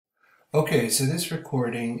Okay, so this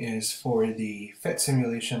recording is for the PhET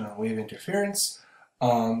simulation on wave interference,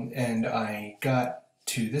 and I got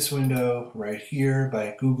to this window right here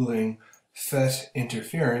by Googling PhET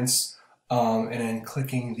interference and then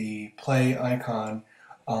clicking the play icon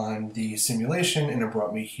on the simulation, and it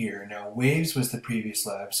brought me here. Now, waves was the previous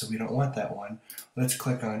lab, so we don't want that one. Let's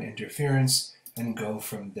click on interference and go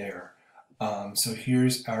from there. So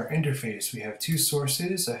here's our interface. We have two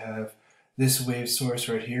sources. I have this wave source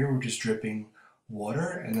right here, which is dripping water,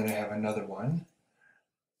 and then I have another one.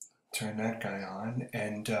 Turn that guy on,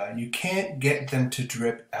 and you can't get them to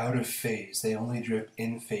drip out of phase. They only drip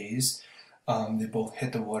in phase. They both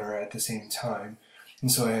hit the water at the same time.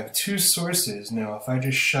 And so I have two sources. Now if I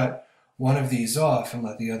just shut one of these off and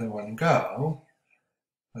let the other one go,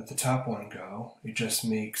 let the top one go, it just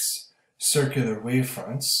makes circular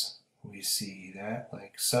wavefronts. We see that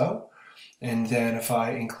like so. And then if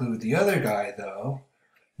I include the other guy though,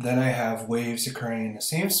 then I have waves occurring in the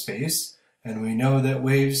same space, and we know that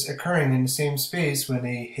waves occurring in the same space when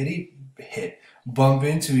they bump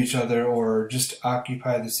into each other or just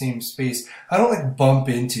occupy the same space. I don't like bump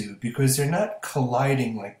into because they're not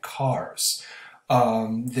colliding like cars.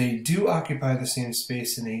 They do occupy the same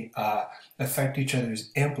space and they affect each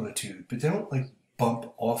other's amplitude, but they don't like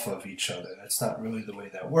bump off of each other. That's not really the way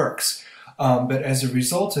that works. But as a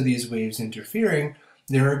result of these waves interfering,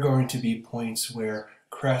 there are going to be points where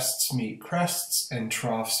crests meet crests and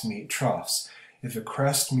troughs meet troughs. If a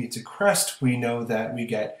crest meets a crest, we know that we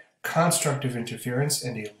get constructive interference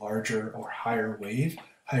and a larger or higher wave,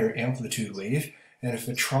 higher amplitude wave. And if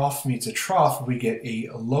a trough meets a trough, we get a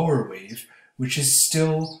lower wave, which is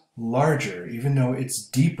still larger. Even though it's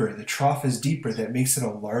deeper, the trough is deeper, that makes it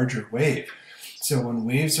a larger wave. So when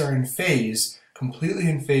waves are in phase, completely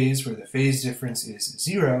in phase, where the phase difference is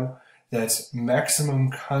 0, that's maximum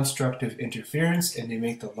constructive interference, and they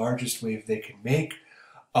make the largest wave they can make.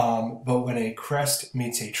 But when a crest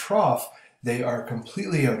meets a trough, they are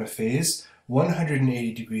completely out of phase,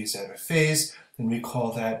 180 degrees out of phase, and we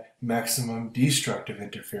call that maximum destructive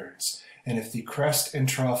interference. And if the crest and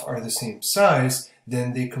trough are the same size,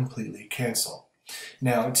 then they completely cancel.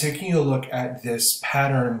 Now, taking a look at this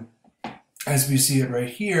pattern as we see it right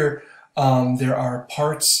here, there are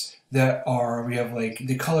parts that are, we have like,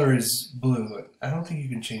 the color is blue. I don't think you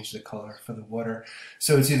can change the color for the water.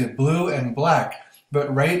 So it's either blue and black,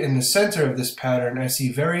 but right in the center of this pattern, I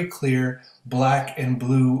see very clear black and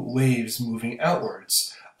blue waves moving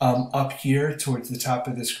outwards, up here towards the top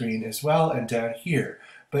of the screen as well, and down here.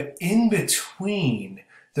 But in between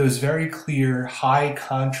those very clear, high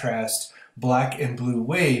contrast black and blue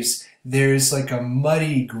waves, there's like a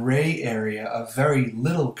muddy gray area of very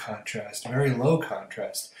little contrast, very low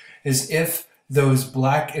contrast, as if those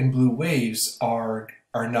black and blue waves are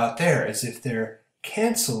not there, as if they're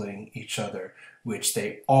canceling each other, which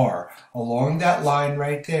they are. Along that line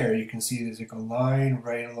right there, you can see there's like a line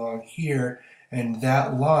right along here, and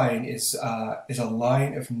that line is a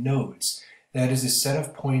line of nodes. That is a set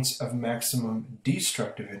of points of maximum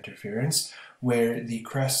destructive interference where the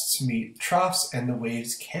crests meet troughs and the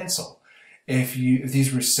waves cancel. If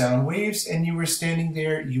these were sound waves and you were standing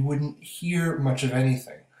there, you wouldn't hear much of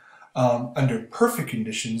anything. Under perfect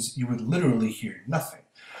conditions, you would literally hear nothing.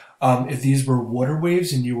 If these were water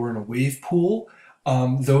waves and you were in a wave pool,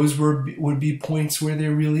 those would be points where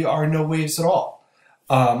there really are no waves at all.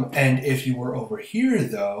 And if you were over here,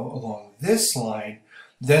 though, along this line,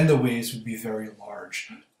 then the waves would be very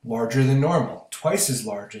large, larger than normal, twice as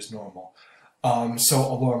large as normal. So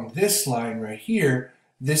along this line right here,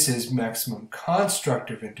 this is maximum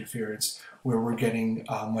constructive interference, where we're getting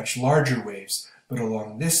much larger waves. But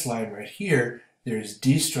along this line right here, there's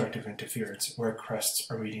destructive interference, where crests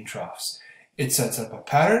are meeting troughs. It sets up a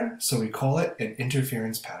pattern, so we call it an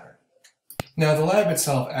interference pattern. Now the lab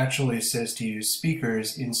itself actually says to use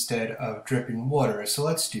speakers instead of dripping water, so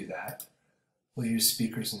let's do that. We'll use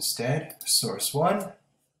speakers instead. Source 1.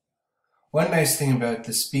 One nice thing about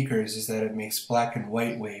the speakers is that it makes black and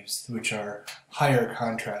white waves, which are higher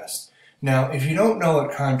contrast. Now, if you don't know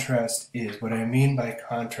what contrast is, what I mean by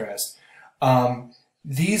contrast,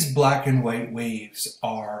 these black and white waves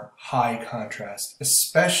are high contrast,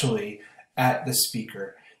 especially at the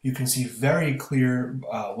speaker. You can see very clear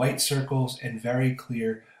white circles and very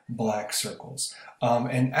clear black circles.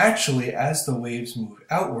 And actually, as the waves move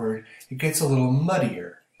outward, it gets a little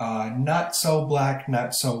muddier. Not so black,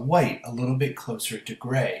 not so white, a little bit closer to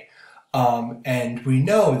gray. And we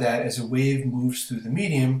know that as a wave moves through the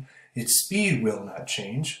medium, its speed will not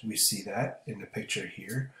change. We see that in the picture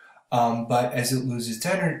here. But as it loses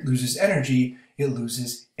energy, it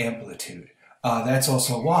loses amplitude. That's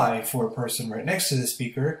also why, for a person right next to the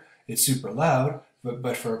speaker, it's super loud,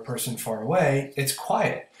 but for a person far away, it's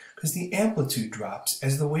quiet because the amplitude drops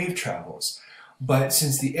as the wave travels. But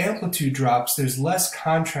since the amplitude drops, there's less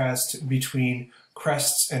contrast between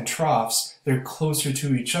crests and troughs. They're closer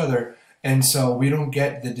to each other, and so we don't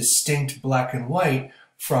get the distinct black and white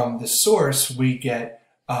from the source. We get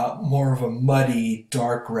more of a muddy,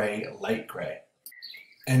 dark gray, light gray.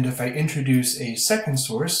 And if I introduce a second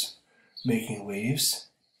source making waves,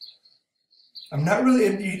 I'm not really,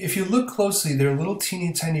 if you look closely, there are little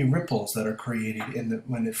teeny tiny ripples that are created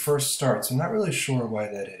when it first starts. I'm not really sure why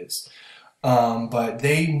that is. But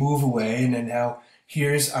they move away, and then now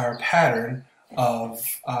here's our pattern of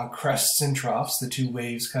crests and troughs, the two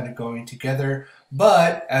waves kind of going together.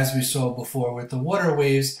 But as we saw before with the water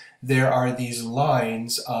waves, there are these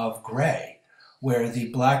lines of gray where the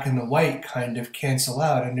black and the white kind of cancel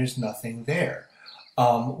out and there's nothing there.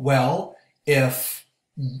 Well, if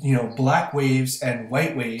black waves and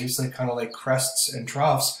white waves, like kind of like crests and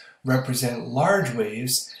troughs, represent large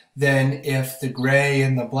waves, then if the gray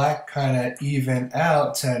and the black kind of even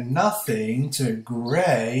out to nothing, to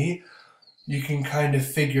gray, you can kind of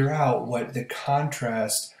figure out what the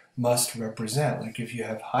contrast must represent. Like if you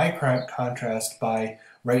have high contrast by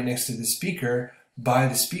right next to the speaker,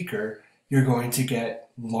 you're going to get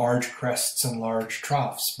large crests and large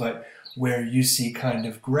troughs. But where you see kind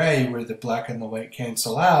of gray, where the black and the white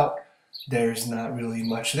cancel out, there's not really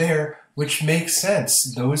much there, which makes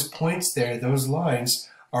sense. Those points there, those lines,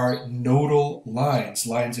 are nodal lines,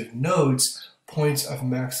 lines of nodes, points of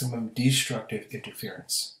maximum destructive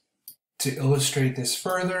interference. To illustrate this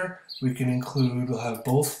further, we'll have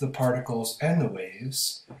both the particles and the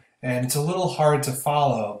waves. And it's a little hard to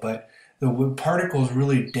follow, but the particles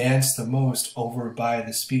really dance the most over by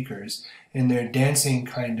the speakers, and they're dancing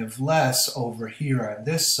kind of less over here on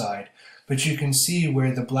this side. But you can see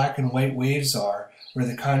where the black and white waves are, where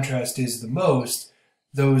the contrast is the most,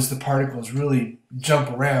 the particles really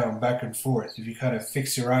jump around back and forth. If you kind of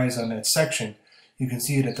fix your eyes on that section, you can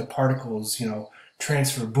see that the particles,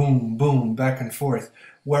 transfer boom, boom, back and forth.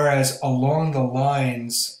 Whereas along the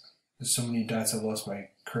lines, there's so many dots, I lost my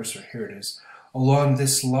cursor, here it is. Along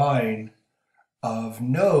this line of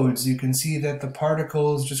nodes, you can see that the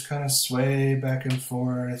particles just kind of sway back and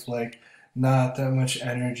forth, like not that much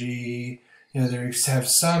energy. They have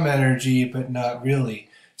some energy, but not really.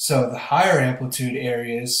 So the higher amplitude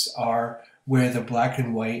areas are where the black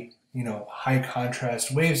and white, high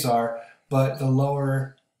contrast waves are, but the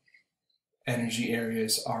lower energy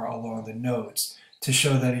areas are along the nodes. To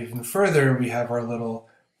show that even further, we have our little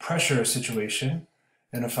pressure situation.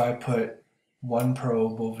 And if I put one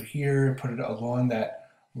probe over here, put it along that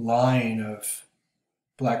line of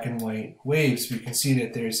black and white waves, we can see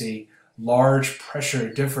that there's a large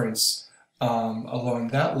pressure difference along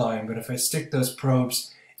that line. But if I stick those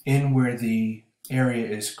probes in where the area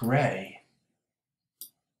is gray,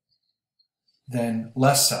 then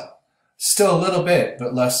less so. Still a little bit,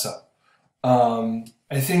 but less so.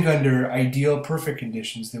 I think under ideal perfect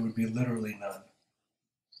conditions, there would be literally none.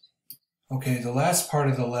 Okay, the last part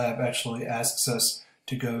of the lab actually asks us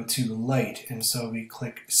to go to light, and so we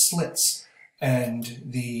click slits, and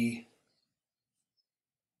the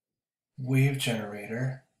wave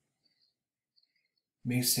generator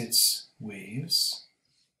makes its waves.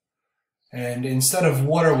 And instead of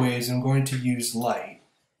water waves, I'm going to use light,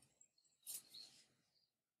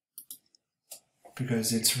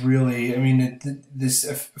 because it's really,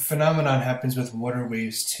 this phenomenon happens with water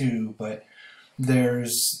waves too, but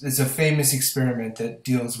there's a famous experiment that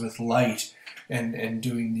deals with light and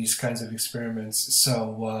doing these kinds of experiments.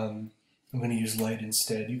 So I'm going to use light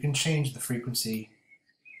instead. You can change the frequency,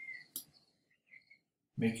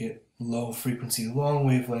 make it low frequency long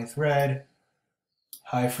wavelength red,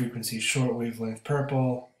 high frequency short wavelength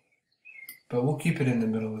purple, but we'll keep it in the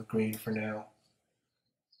middle with green for now.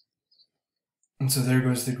 And so there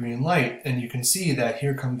goes the green light, and you can see that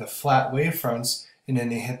here come the flat wave fronts, and then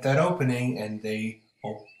they hit that opening and they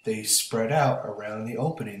spread out around the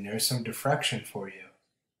opening. There's some diffraction for you.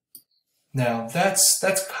 Now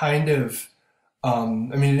that's kind of,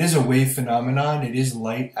 it is a wave phenomenon. It is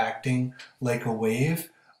light acting like a wave,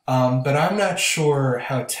 but I'm not sure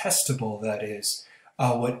how testable that is.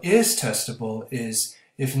 What is testable is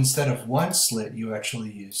if instead of one slit, you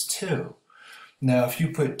actually use two. Now, if you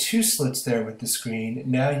put two slits there with the screen,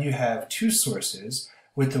 now you have two sources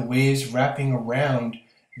with the waves wrapping around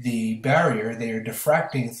the barrier. They are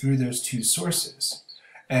diffracting through those two sources.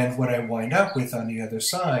 And what I wind up with on the other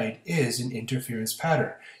side is an interference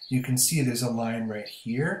pattern. You can see there's a line right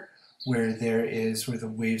here where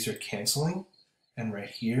the waves are canceling, and right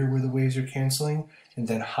here where the waves are canceling, and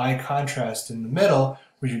then high contrast in the middle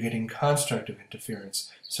where you're getting constructive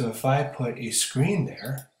interference. So if I put a screen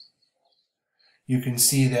there, you can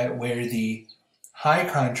see that where the high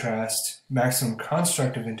contrast maximum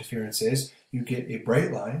constructive interference is, you get a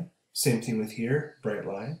bright line. Same thing with here, bright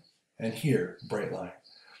line, and here, bright line.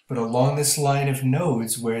 But along this line of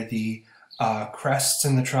nodes where the crests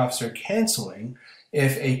and the troughs are canceling,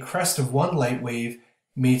 if a crest of one light wave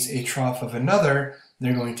meets a trough of another,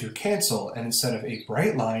 they're going to cancel, and instead of a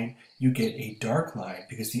bright line, you get a dark line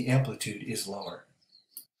because the amplitude is lower.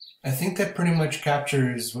 I think that pretty much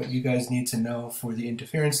captures what you guys need to know for the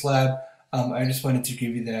interference lab. I just wanted to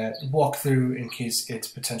give you that walkthrough in case it's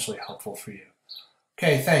potentially helpful for you.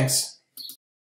 Okay, thanks.